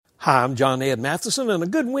Hi, I'm John Ed Matheson, and a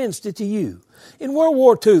good Wednesday to you. In World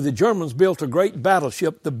War II, the Germans built a great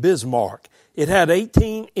battleship, the Bismarck. It had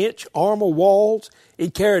 18-inch armor walls.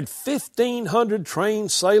 It carried 1,500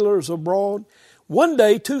 trained sailors abroad. One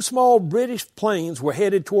day, two small British planes were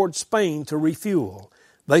headed toward Spain to refuel.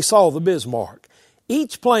 They saw the Bismarck.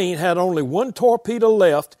 Each plane had only one torpedo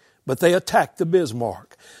left, but they attacked the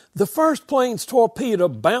Bismarck. The first plane's torpedo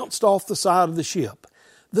bounced off the side of the ship.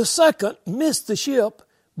 The second missed the ship,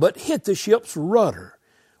 but hit the ship's rudder.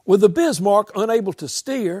 With the Bismarck unable to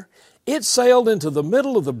steer, it sailed into the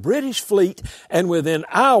middle of the British fleet, and within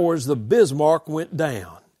hours the Bismarck went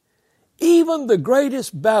down. Even the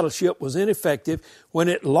greatest battleship was ineffective when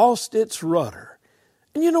it lost its rudder.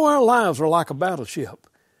 And you know, our lives are like a battleship.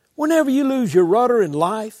 Whenever you lose your rudder in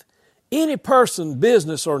life, any person,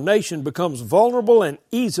 business, or nation becomes vulnerable and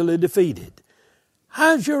easily defeated.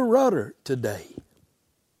 How's your rudder today?